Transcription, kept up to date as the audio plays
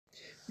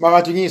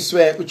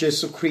Makadunyiswe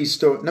uJesu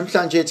Kristo.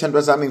 Namhlanje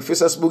ethandwa zami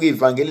ngifisa sibuke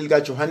ivangeli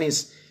lika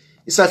Johannes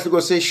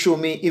isahluko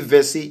seshumi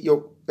ivesi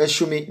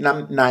yeshumi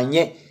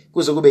nanye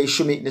kuze kube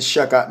ishumi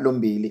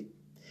nesishiyagalombili.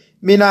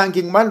 Mina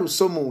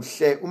ngingumalusi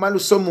omuhle,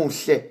 umalusi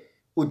omuhle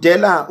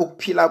udela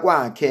ukuphila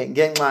kwakhe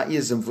ngenxa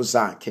yezimvu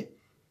zakhe.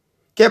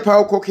 Kepha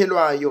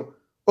okhokhelwayo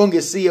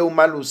ongesiye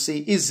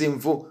umalusi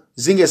izimvu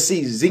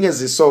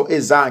zingeziso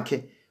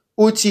ezakhe,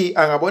 uthi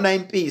angabona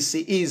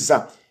impisi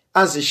iza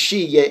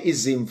azishiye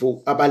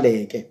izimvu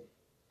abaleke.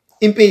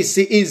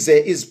 Impisi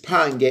ize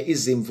iziphange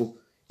izimvu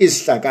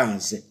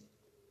izihlakaze.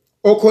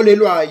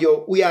 Okholelwayo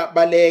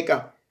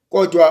uyabaleka,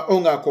 kodwa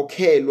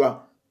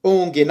ongakhokhelwa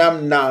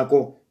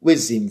ongenamnako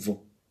wezimvu.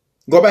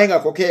 Ngoba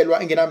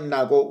engakhokhelwa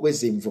engenamnako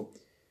wezimvu.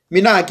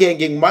 Mina-ke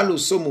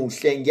ngingumalusi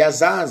omuhle,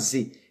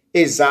 ngiyazazi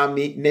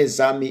ezami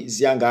nezami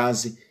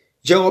ziyangazi.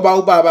 Njengoba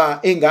ubaba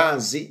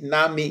engazi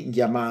nami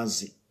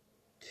ngiyamazi.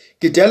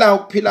 Ngidela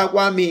ukuphila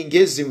kwami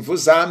ngezimvu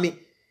zami.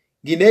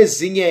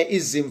 Nginezinye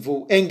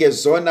izimvu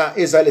engezona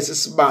ezalesi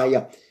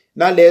sibaya,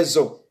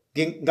 nalezo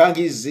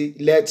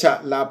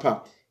ngangiziletha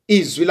lapha.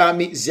 Izwi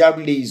lami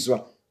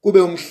ziyakulizwa,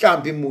 kube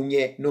umhlambi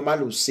munye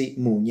nomalusi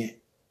munye.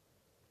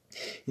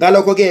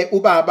 Ngalokho-ke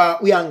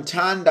ubaba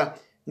uyangithanda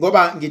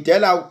ngoba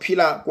ngidela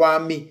ukuphila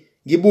kwami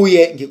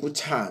ngibuye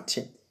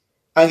ngikuthathe.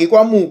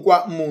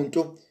 Angikwamukwa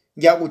umuntu,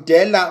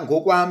 ngiyakudela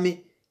ngokwami,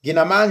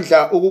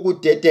 nginamandla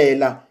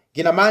ukukudedela,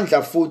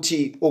 nginamandla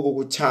futhi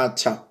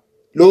ukukuthatha.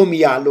 Lo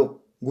myalo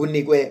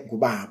ngunikwe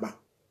ngubaba.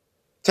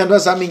 Thandwa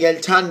zami,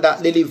 ngiyalithanda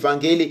leli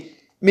vangeli.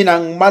 Mina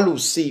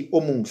ngumalusi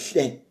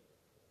omuhle.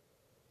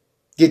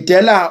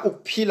 Ngidela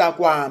ukuphila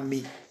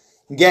kwami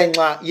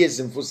ngenxa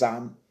yezimvu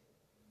zami.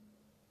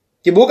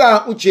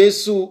 Ngibuka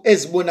uJesu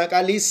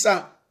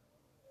ezibonakalisa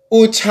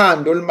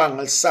uthando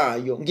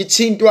olumangalisayo.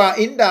 Ngithintwa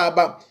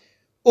indaba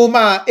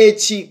uma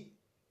ethi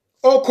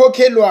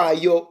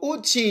okhokhelwayo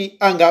uthi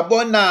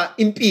angabona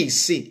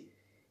impisi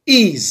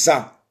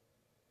iza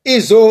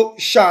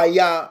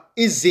izoshaya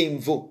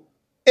izimvu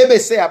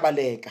ebese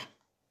yabaleka.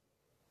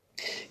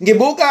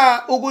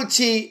 Ngibuka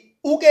ukuthi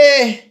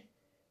uke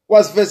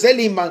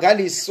wasivezela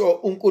imangaliso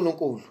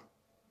uNkulunkulu.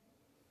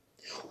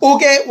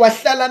 Uke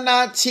wahlala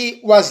nathi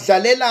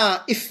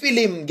wasidlalela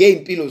ifilimu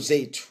ngeimpilo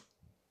zethu.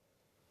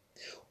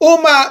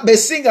 Uma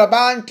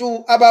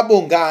besingabantu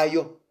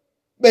ababongayo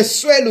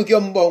beswela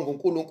ukuyombonga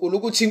uNkulunkulu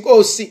ukuthi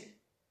Nkosi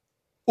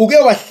uke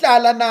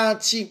wahlala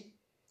nathi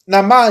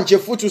namanje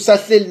futhi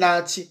usahleli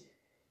nathi.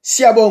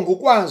 Siyabonga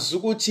ukwazi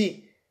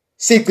ukuthi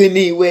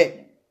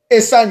sigciniwe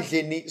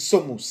esandleni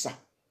somusa.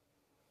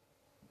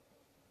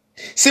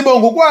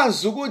 Sibonga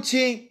ukwazi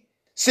ukuthi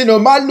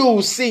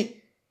sinomalusi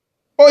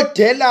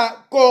odela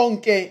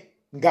konke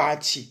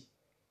ngathi.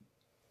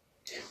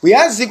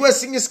 Uyazi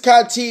kwesinye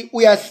isikhathi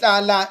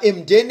uyahlala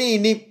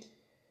emndenini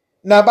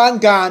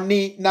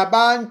nabangani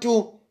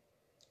nabantu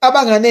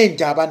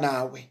abanganendaba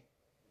nawe.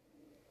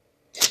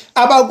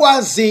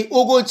 Abakwazi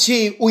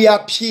ukuthi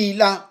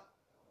uyaphila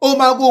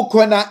uma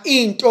kukhona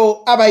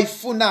into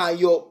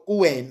abayifunayo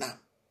kuwena.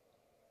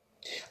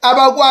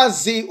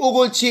 Abakwazi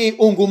ukuthi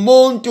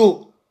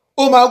ungumuntu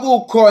uma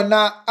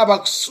kukhona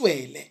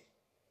abakuswele.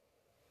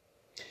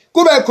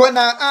 Kube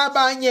khona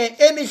abanye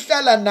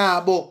enihlala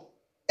nabo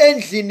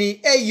endlini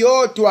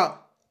eyodwa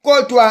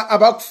kodwa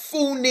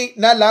abakufuni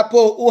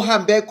nalapho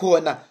uhambe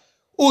khona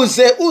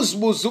uze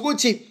uzibuze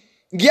ukuthi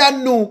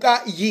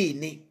ngiyanuka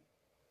yini.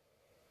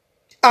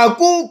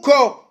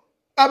 Akukho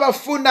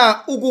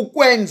abafuna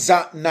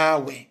ukukwenza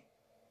nawe.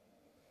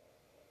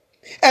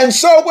 And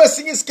so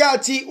kwesinye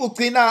isikhathi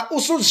ugcina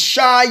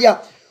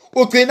usuzishaya,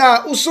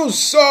 ugcina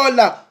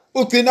usuzisola,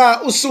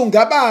 ugcina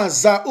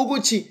usungabaza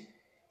ukuthi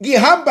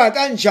ngihamba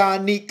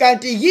kanjani,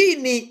 kanti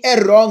yini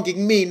wrong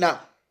kumina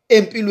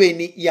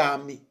empilweni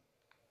yami.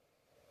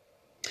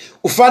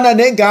 Ufana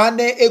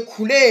nengane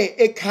ekhule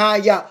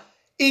ekhaya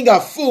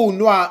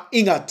ingafunwa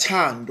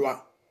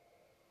ingathandwa.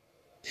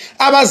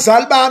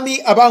 Abazali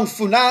bami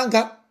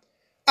abangifunanga,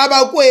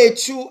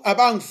 abakwethu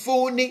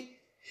abangifuni.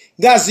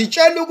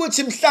 Ngazitshela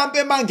ukuthi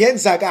mhlambe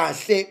mangenza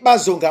kahle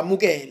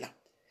bazongamukela.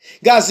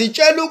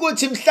 Ngazitshela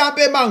ukuthi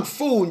mhlambe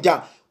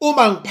mangifunda,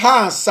 uma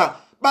ngiphasa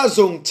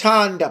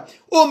bazongithanda,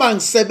 uma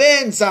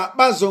ngisebenza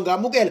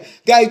bazongamukela.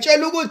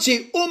 Ngayitshela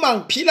ukuthi uma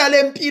ngiphila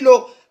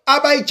lempilo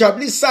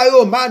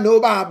abayijabulisayo ma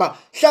nobaba,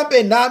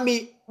 mhlambe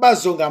nami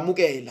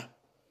bazongamukela.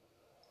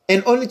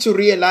 And only to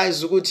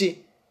realize ukuthi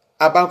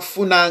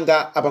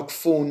abakufunanga,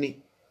 abakufuni.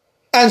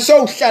 And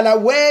so uhlala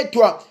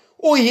wedwa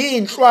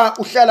uyinhlwa,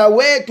 uhlala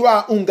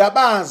wedwa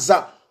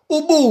ungabaza,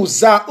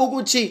 ubuza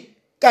ukuthi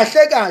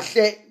kahle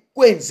kahle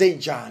kwenze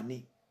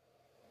njani.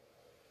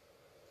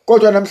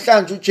 Kodwa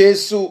namhlanje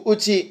uJesu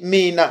uthi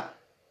mina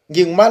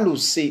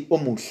ngingumalusi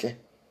omuhle.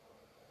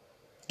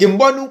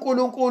 Ngimbona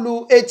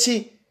uNkulunkulu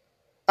ethi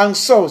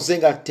angisoze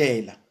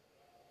ngakudela.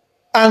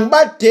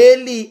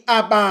 Angibadeli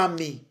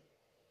abami.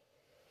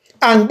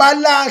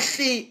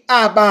 Angibalahli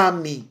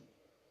abami.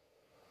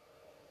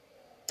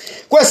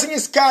 Kwesinye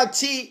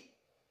isikhathi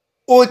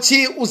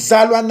uthi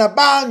uzalwa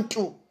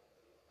nabantu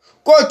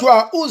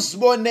kodwa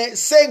uzibone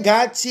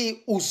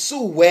sengathi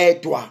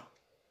usuwedwa.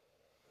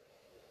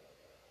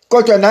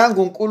 kodwa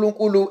nangu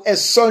uNkulunkulu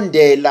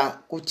esondela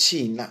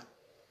kuthina.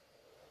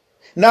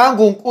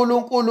 Nangu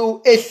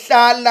uNkulunkulu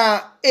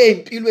ehlala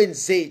empilweni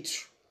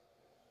zethu.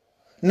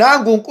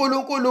 Nangu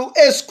uNkulunkulu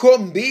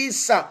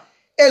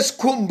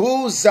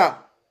esikhumbuza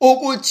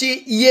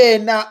ukuthi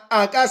yena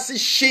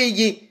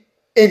akasishiyi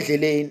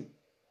endleleni.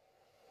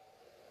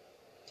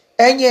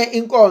 Enye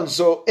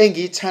inkonzo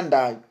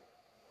engiyithandayo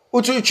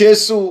uthi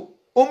uJesu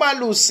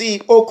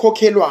umalusi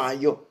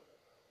okhokhelwayo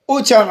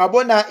uthi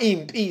angabona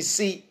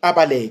impisi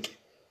abaleke,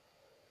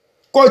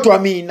 kodwa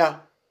mina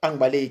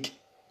angibaleki.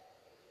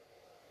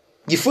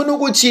 Ngifuna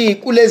ukuthi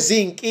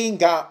kulezi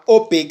inkinga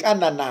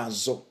obhekana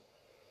nazo,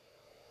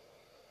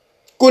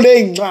 kule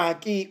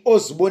ingxaki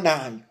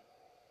ozibonayo,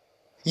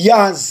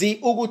 yazi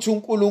ukuthi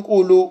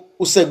uNkulunkulu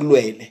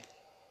usekulwele.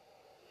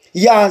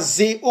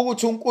 Yazi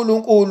ukuthi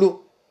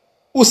uNkulunkulu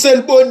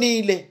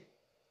uselibonile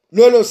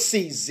lolo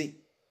sizi,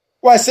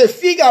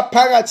 wasefika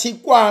phakathi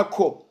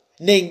kwakho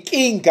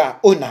nenkinga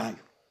onayo.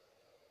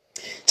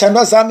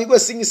 Thandwa zami,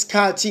 kwesinye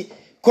isikhathi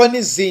khona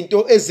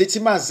izinto ezithi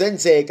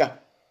mazenzeka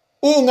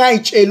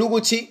ungayitshela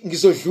ukuthi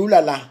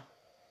ngizodlula la,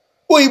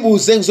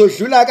 uyibuze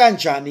ngizodlula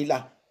kanjani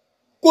la,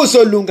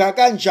 kuzolunga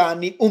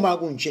kanjani uma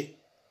kunje.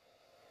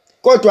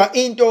 Kodwa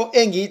into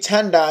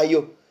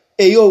engiyithandayo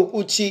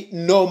eyokuthi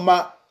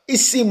noma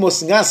isimo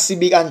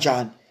singasibi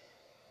kanjani,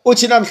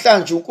 uthi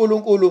namhlanje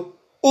uNkulunkulu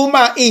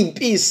uma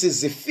impisi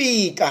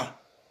zifika,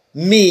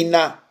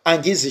 mina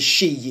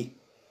angizishiyi,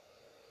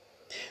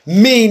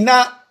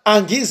 mina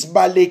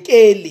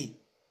angizibalekeli,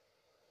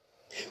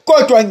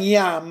 kodwa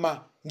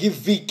ngiyama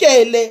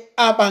ngivikele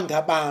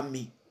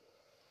abangabami.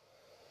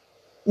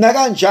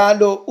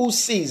 Nakanjalo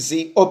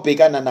usizi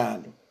obhekana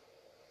nalo,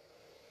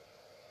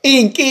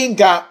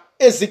 inkinga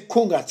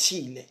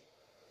ezikukhungathile,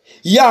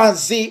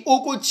 yazi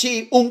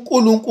ukuthi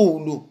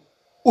uNkulunkulu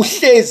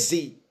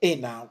uhlezi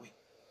enawe.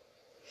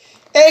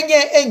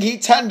 Enye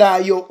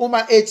engiyithandayo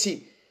uma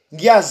ethi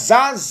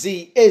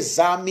ngiyazazi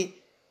ezami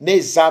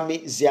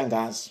nezami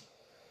ziyangazi.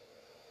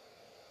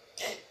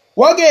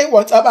 Wake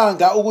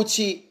wacabanga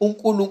ukuthi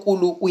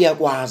uNkulunkulu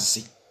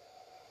uyakwazi,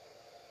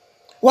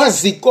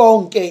 wazi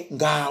konke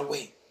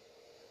ngawe.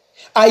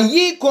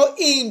 Ayikho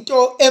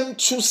into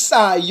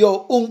emthusayo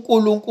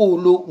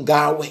uNkulunkulu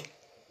ngawe.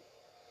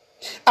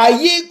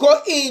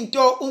 Ayikho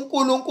into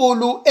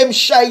uNkulunkulu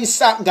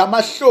emshayisa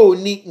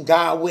ngamahloni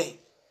ngawe.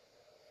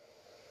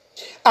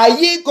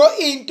 Ayikho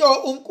into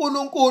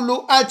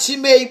uNkulunkulu athi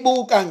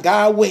meyibuka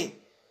ngawe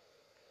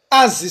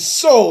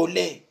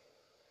azisole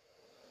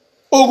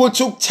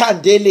ukuthi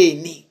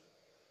ukuthandeleni.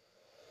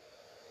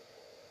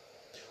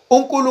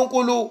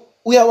 uNkulunkulu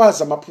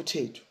uyawazi amaphutha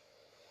ethu,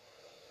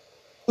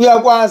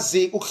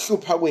 uyakwazi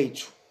ukuhlupha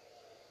kwethu,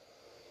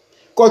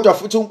 kodwa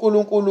futhi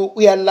uNkulunkulu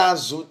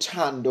uyalazi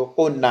uthando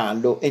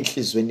onalo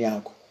enhlizweni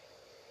yakho.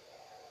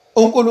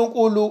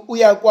 uNkulunkulu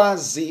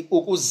uyakwazi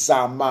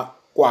ukuzama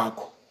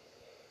kwakho.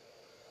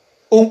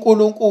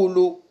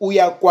 uNkulunkulu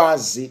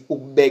uyakwazi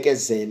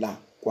ukubekezela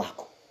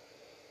kwakho.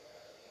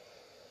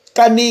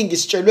 Kaningi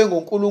sitshelwe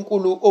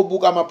ngoNkulunkulu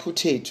obuka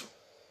amaphutha ethu,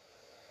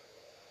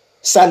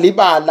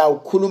 salibala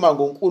ukukhuluma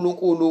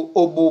ngoNkulunkulu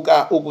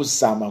obuka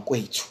ukuzama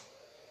kwethu.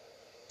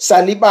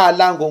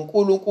 Salibala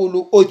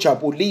ngoNkulunkulu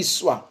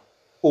ojabuliswa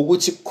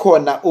ukuthi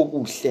kukhona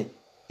okuhle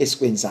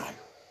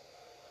esikwenzayo.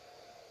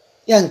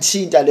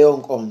 Yangithinta leyo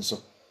nkonzo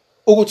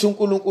ukuthi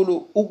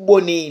uNkulunkulu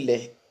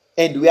ukubonile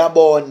and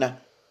uyabona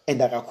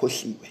and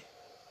akakhohliwe.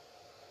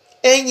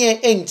 Enye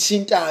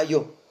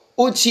engithintayo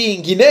uthi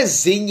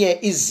nginezinye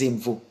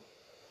izimvu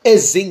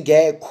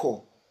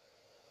ezingekho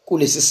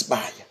kulesi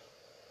sibaya,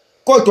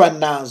 kodwa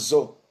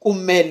nazo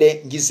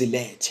kumele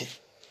ngizilethe.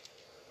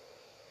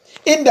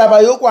 Indaba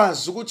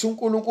yokwazi ukuthi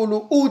uNkulunkulu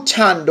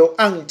uthando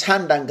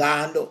angithanda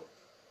ngalo,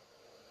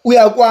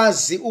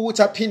 uyakwazi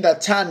ukuthi aphinde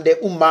athande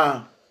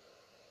uma,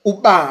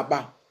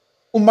 ubaba,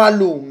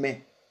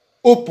 umalume,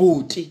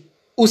 ubhuti,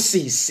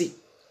 usisi,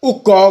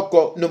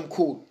 ugogo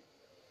nomkhulu.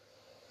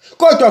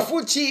 Kodwa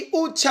futhi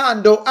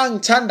uthando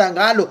angithanda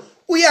ngalo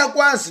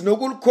uyakwazi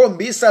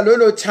nokulikhombisa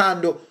lolo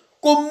thando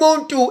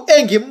kumuntu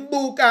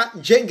engimbuka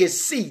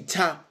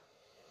njengesitha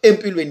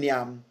empilweni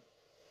yami.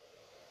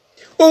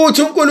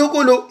 Uthi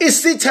uNkulunkulu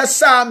isitha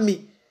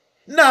sami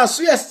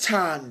naso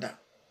uyasithanda,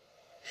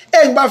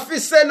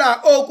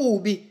 engibafisela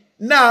okubi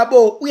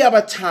nabo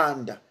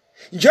uyabathanda,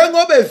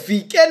 njengoba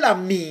evikela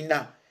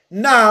mina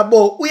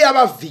nabo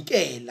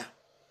uyabavikela.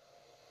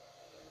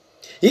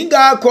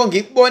 Ingakho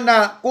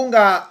ngikubona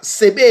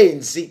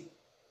kungasebenzi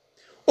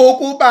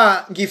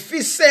ukuba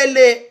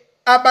ngifisele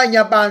abanye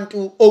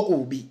abantu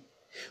okubi,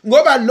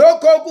 ngoba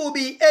lokho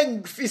okubi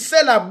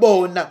engifisela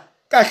bona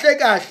kahle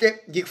kahle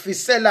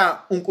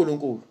ngikufisela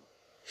uNkulunkulu,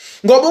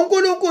 ngoba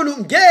uNkulunkulu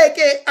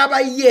ngeke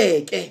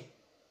abayeke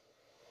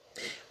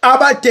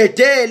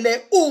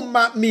abadedele.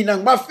 Uma mina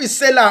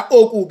ngibafisela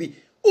okubi,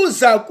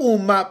 uza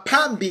kuma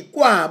phambi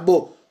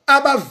kwabo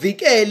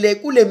abavikele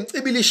kule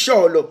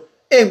mcibilisholo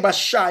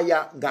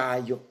engibashaya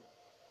ngayo.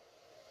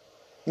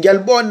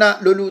 Ngiyalibona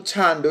lolu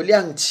thando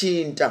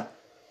liyangithinta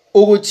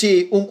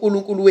ukuthi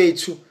uNkulunkulu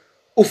wethu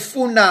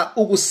ufuna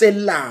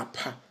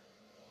ukuselapha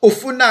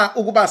ufuna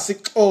ukuba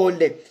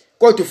sixole,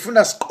 kodwa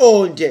ufuna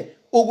siqonde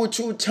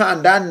ukuthi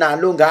uthanda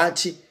nalo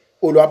ngathi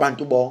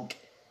olwabantu bonke.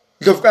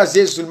 Ndlovukazi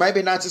yezulu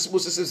mayibe nathi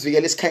sibuso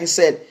sizivikele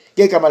isikhanyisele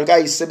ngegama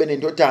likaYise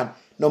benendodana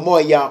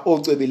nomoya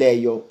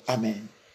ocwebileyo. Amen.